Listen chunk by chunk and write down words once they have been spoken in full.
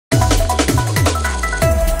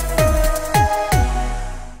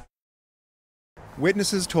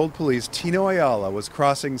Witnesses told police Tino Ayala was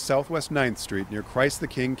crossing Southwest 9th Street near Christ the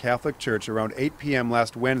King Catholic Church around 8 p.m.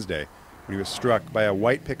 last Wednesday when he was struck by a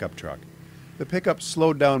white pickup truck. The pickup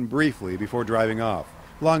slowed down briefly before driving off,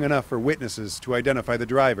 long enough for witnesses to identify the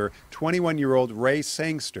driver, 21-year-old Ray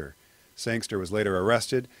Sangster. Sangster was later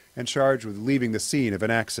arrested and charged with leaving the scene of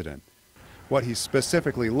an accident. What he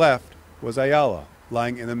specifically left was Ayala,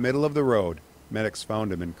 lying in the middle of the road. Medics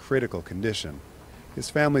found him in critical condition. His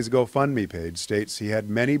family's GoFundMe page states he had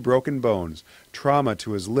many broken bones, trauma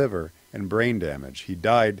to his liver, and brain damage. He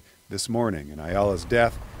died this morning, and Ayala's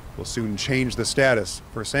death will soon change the status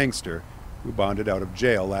for Sangster, who bonded out of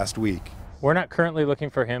jail last week. We're not currently looking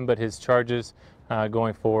for him, but his charges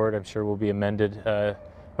going forward, I'm sure, will be amended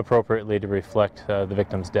appropriately to reflect the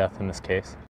victim's death in this case.